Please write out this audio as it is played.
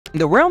In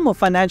the realm of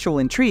financial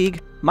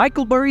intrigue,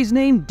 Michael Burry's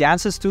name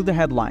dances through the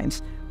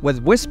headlines,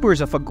 with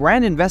whispers of a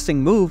grand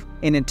investing move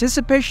in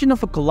anticipation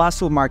of a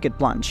colossal market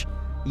plunge.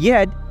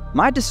 Yet,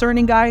 my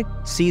discerning eye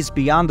sees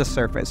beyond the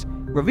surface,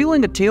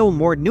 revealing a tale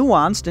more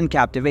nuanced and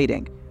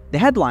captivating. The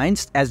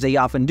headlines, as they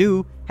often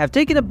do, have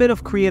taken a bit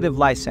of creative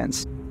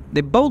license.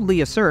 They boldly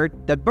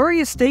assert that Burry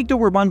has staked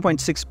over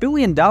 $1.6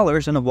 billion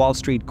in a Wall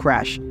Street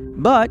crash.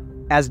 But,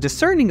 as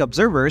discerning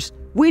observers,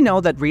 we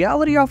know that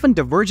reality often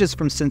diverges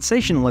from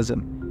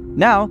sensationalism.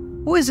 Now,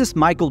 who is this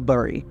Michael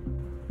Burry?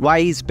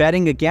 Why he's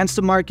betting against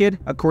the market,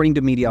 according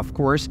to media of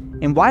course,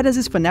 and why does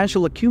his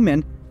financial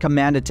acumen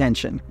command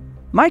attention?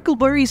 Michael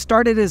Burry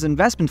started his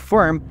investment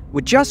firm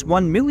with just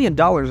 $1 million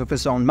of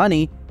his own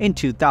money in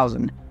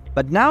 2000,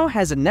 but now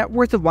has a net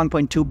worth of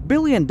 $1.2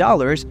 billion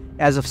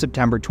as of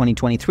September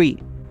 2023.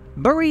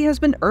 Burry has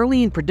been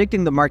early in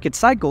predicting the market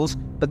cycles,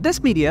 but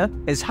this media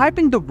is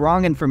hyping the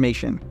wrong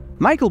information.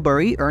 Michael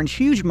Burry earned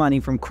huge money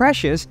from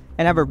crashes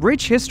and have a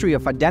rich history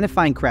of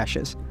identifying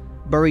crashes.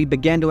 Burry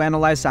began to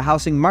analyze the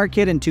housing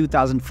market in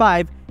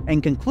 2005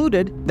 and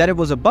concluded that it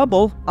was a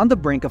bubble on the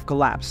brink of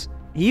collapse.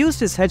 He used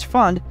his hedge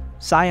fund,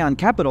 Scion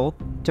Capital,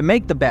 to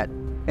make the bet.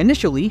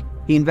 Initially,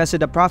 he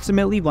invested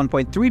approximately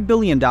 $1.3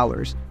 billion.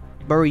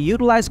 Burry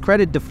utilized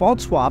credit default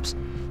swaps,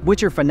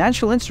 which are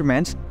financial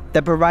instruments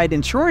that provide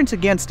insurance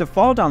against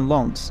default on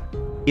loans.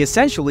 He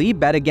essentially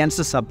bet against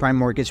the subprime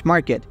mortgage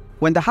market.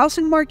 When the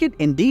housing market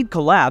indeed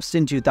collapsed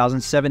in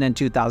 2007 and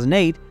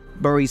 2008,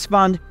 Burry's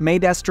fund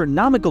made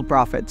astronomical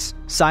profits.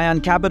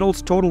 Scion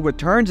Capital's total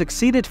returns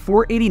exceeded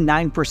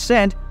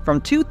 489% from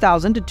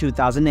 2000 to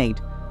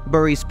 2008.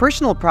 Burry's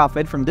personal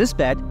profit from this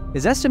bet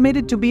is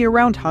estimated to be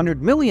around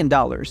 $100 million.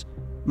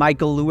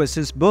 Michael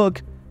Lewis's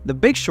book, The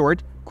Big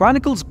Short,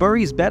 chronicles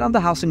Burry's bet on the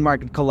housing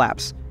market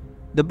collapse.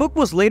 The book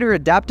was later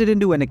adapted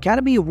into an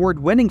Academy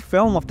Award-winning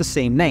film of the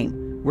same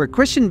name, where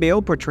Christian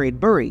Bale portrayed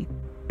Burry.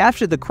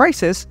 After the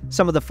crisis,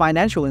 some of the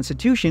financial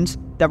institutions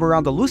that were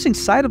on the losing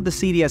side of the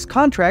CDS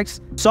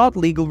contracts sought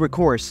legal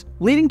recourse,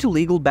 leading to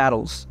legal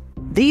battles.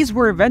 These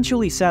were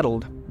eventually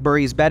settled.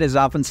 Burry's bet is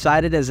often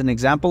cited as an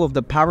example of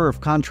the power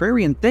of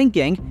contrarian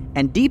thinking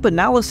and deep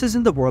analysis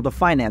in the world of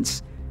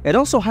finance. It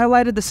also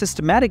highlighted the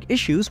systematic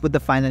issues with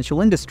the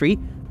financial industry,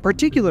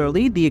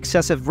 particularly the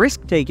excessive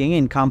risk-taking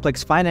in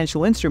complex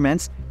financial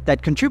instruments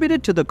that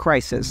contributed to the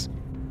crisis.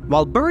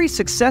 While Burry's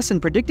success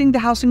in predicting the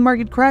housing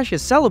market crash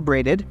is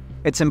celebrated,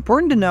 it's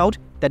important to note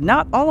that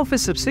not all of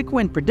his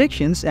subsequent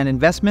predictions and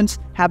investments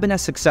have been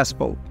as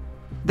successful.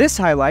 This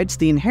highlights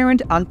the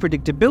inherent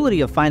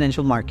unpredictability of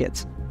financial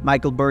markets.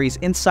 Michael Burry's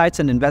insights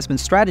and investment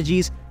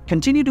strategies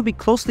continue to be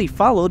closely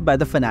followed by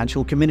the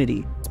financial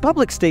community. His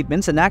public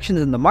statements and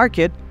actions in the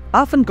market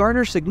often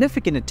garner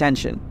significant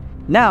attention.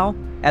 Now,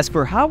 as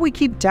for how we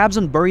keep tabs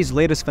on Burry's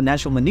latest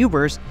financial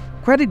maneuvers,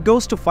 credit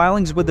goes to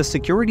filings with the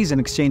Securities and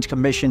Exchange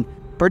Commission,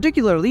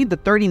 particularly the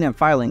 39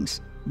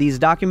 filings. These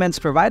documents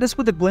provide us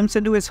with a glimpse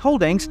into his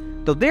holdings,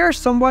 though they are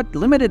somewhat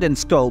limited in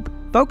scope,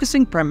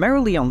 focusing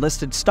primarily on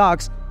listed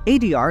stocks,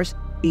 ADRs,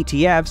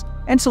 ETFs,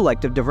 and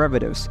selective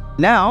derivatives.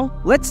 Now,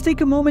 let's take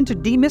a moment to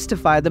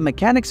demystify the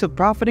mechanics of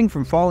profiting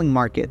from falling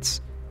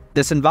markets.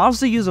 This involves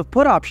the use of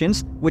put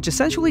options, which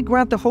essentially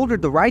grant the holder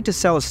the right to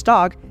sell a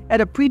stock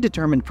at a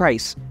predetermined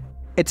price.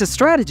 It's a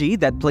strategy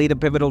that played a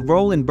pivotal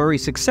role in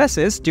Burry's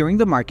successes during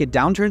the market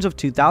downturns of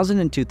 2000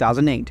 and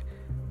 2008.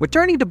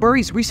 Returning to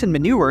Burry's recent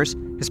maneuvers,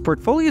 his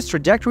portfolio's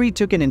trajectory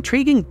took an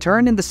intriguing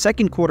turn in the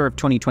second quarter of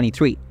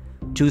 2023.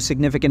 Two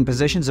significant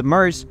positions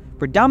emerged,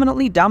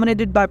 predominantly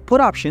dominated by put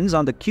options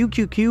on the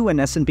QQQ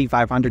and S&P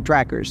 500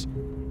 trackers.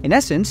 In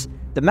essence,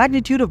 the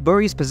magnitude of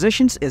Burry's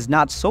positions is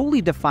not solely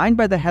defined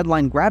by the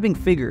headline-grabbing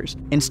figures.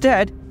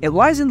 Instead, it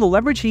lies in the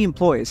leverage he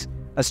employs,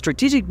 a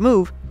strategic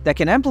move that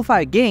can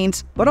amplify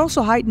gains but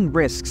also heighten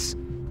risks.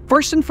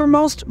 First and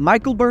foremost,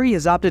 Michael Burry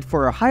has opted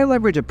for a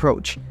high-leverage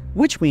approach,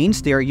 which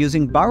means they are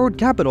using borrowed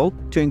capital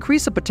to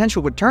increase the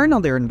potential return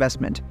on their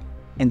investment.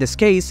 In this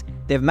case,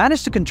 they've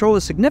managed to control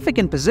a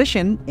significant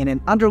position in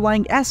an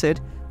underlying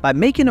asset by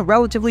making a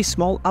relatively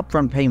small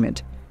upfront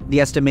payment. The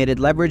estimated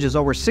leverage is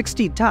over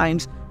 60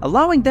 times,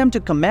 allowing them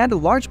to command a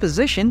large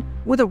position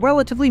with a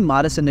relatively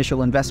modest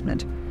initial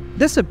investment.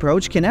 This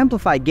approach can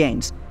amplify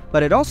gains,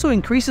 but it also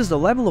increases the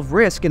level of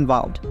risk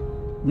involved.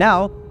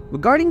 Now,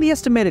 regarding the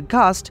estimated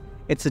cost,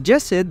 it's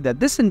suggested that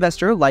this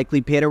investor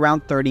likely paid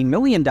around $30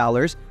 million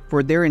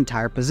for their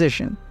entire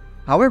position.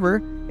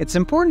 However, it's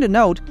important to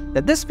note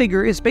that this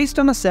figure is based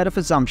on a set of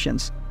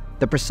assumptions.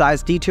 The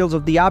precise details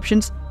of the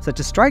options,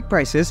 such as strike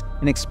prices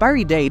and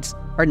expiry dates,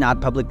 are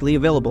not publicly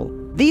available.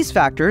 These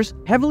factors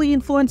heavily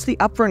influence the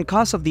upfront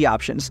cost of the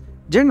options.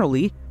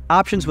 Generally,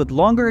 options with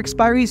longer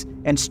expiries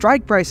and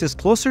strike prices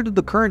closer to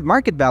the current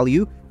market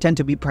value tend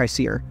to be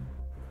pricier.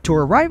 To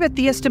arrive at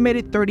the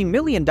estimated $30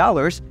 million,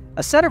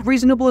 a set of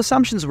reasonable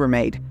assumptions were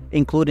made,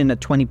 including a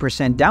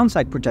 20%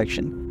 downside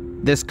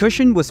protection. This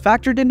cushion was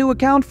factored into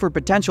account for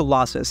potential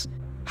losses.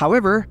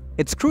 However,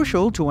 it's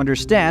crucial to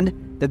understand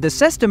that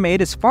this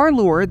estimate is far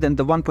lower than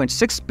the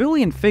 $1.6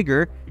 billion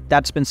figure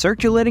that's been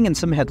circulating in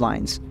some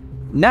headlines.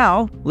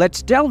 Now,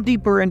 let's delve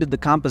deeper into the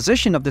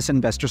composition of this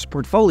investor's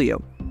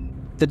portfolio.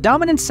 The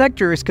dominant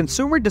sector is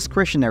consumer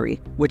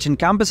discretionary, which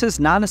encompasses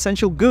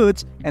non-essential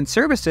goods and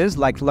services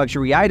like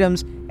luxury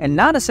items and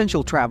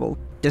non-essential travel.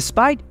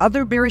 Despite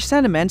other bearish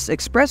sentiments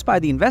expressed by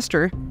the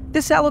investor,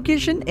 this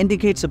allocation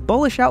indicates a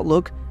bullish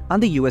outlook on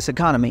the US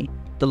economy.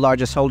 The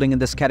largest holding in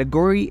this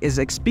category is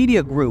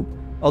Expedia Group,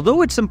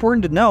 although it's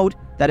important to note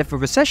that if a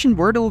recession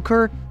were to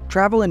occur,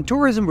 travel and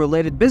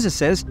tourism-related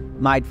businesses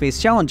might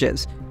face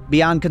challenges.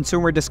 Beyond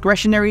consumer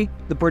discretionary,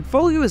 the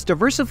portfolio is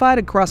diversified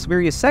across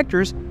various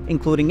sectors,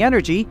 including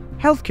energy,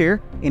 healthcare,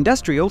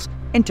 industrials,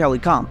 and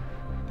telecom.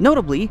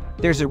 Notably,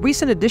 there's a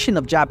recent addition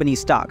of Japanese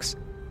stocks.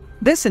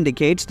 This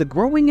indicates the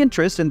growing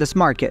interest in this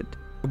market.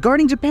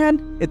 Regarding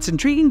Japan, it's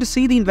intriguing to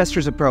see the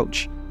investors'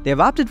 approach. They have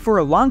opted for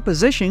a long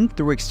position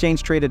through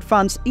exchange-traded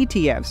funds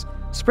 (ETFs),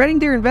 spreading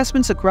their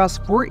investments across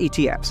 4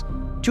 ETFs.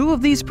 2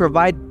 of these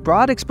provide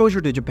broad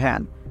exposure to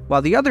Japan,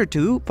 while the other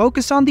 2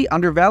 focus on the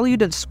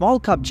undervalued and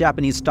small-cap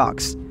Japanese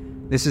stocks.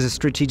 This is a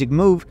strategic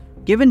move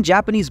given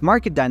Japanese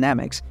market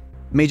dynamics.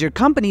 Major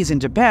companies in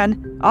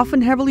Japan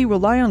often heavily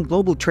rely on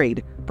global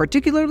trade,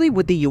 particularly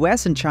with the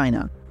US and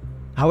China.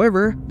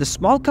 However, the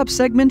small-cap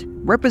segment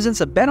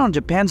represents a bet on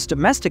Japan's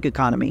domestic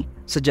economy,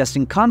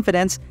 suggesting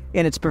confidence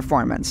in its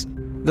performance.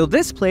 Though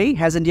this play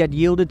hasn't yet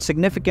yielded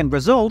significant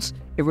results,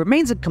 it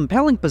remains a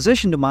compelling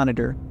position to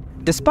monitor.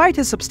 Despite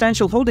his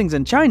substantial holdings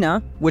in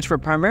China, which were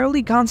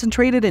primarily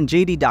concentrated in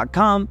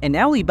JD.com and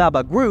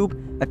Alibaba Group,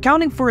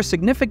 accounting for a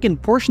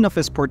significant portion of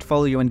his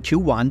portfolio in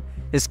Q1,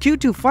 his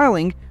Q2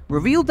 filing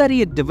revealed that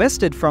he had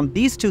divested from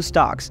these 2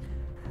 stocks.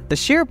 The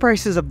share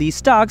prices of these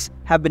stocks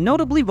have been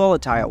notably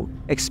volatile,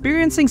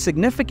 experiencing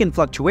significant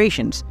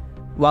fluctuations.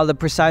 While the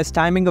precise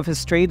timing of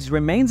his trades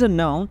remains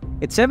unknown,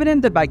 it's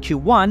evident that by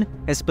Q1,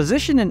 his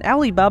position in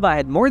Alibaba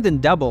had more than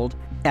doubled,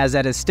 as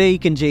had his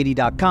stake in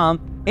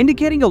JD.com,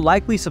 indicating a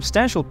likely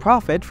substantial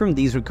profit from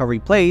these recovery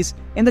plays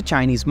in the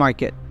Chinese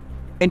market.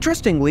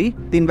 Interestingly,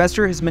 the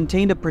investor has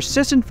maintained a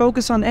persistent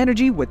focus on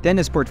energy within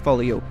his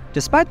portfolio,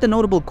 despite the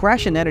notable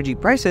crash in energy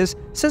prices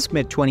since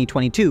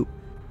mid-2022.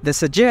 This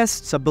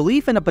suggests a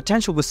belief in a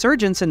potential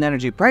resurgence in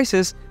energy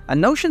prices, a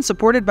notion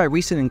supported by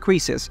recent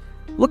increases.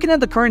 Looking at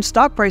the current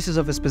stock prices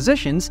of his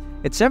positions,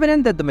 it's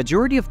evident that the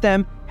majority of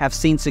them have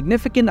seen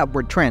significant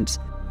upward trends,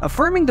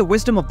 affirming the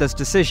wisdom of this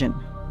decision.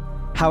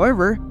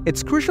 However,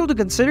 it's crucial to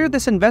consider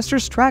this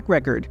investor's track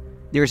record.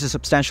 There's a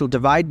substantial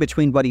divide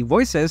between what he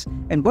voices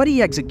and what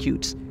he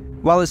executes.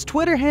 While his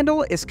Twitter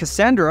handle is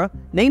Cassandra,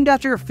 named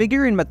after a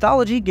figure in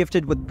mythology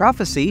gifted with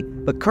prophecy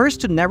but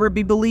cursed to never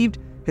be believed,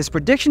 his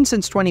predictions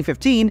since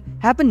 2015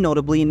 have been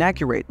notably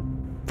inaccurate.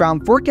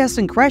 From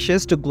forecasting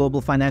crashes to global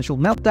financial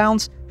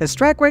meltdowns, his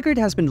track record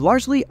has been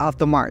largely off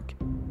the mark.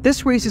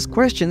 This raises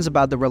questions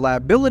about the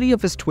reliability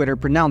of his Twitter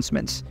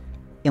pronouncements.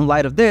 In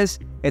light of this,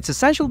 it's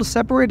essential to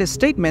separate his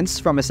statements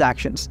from his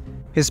actions.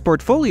 His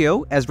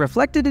portfolio, as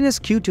reflected in his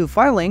Q2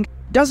 filing,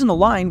 doesn't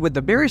align with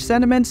the bearish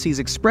sentiments he's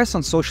expressed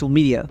on social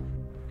media.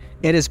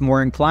 It is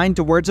more inclined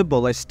towards a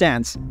bullish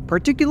stance,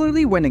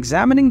 particularly when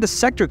examining the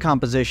sector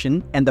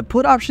composition and the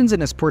put options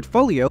in his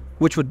portfolio,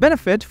 which would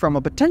benefit from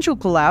a potential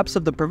collapse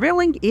of the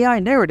prevailing AI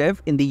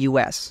narrative in the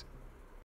US.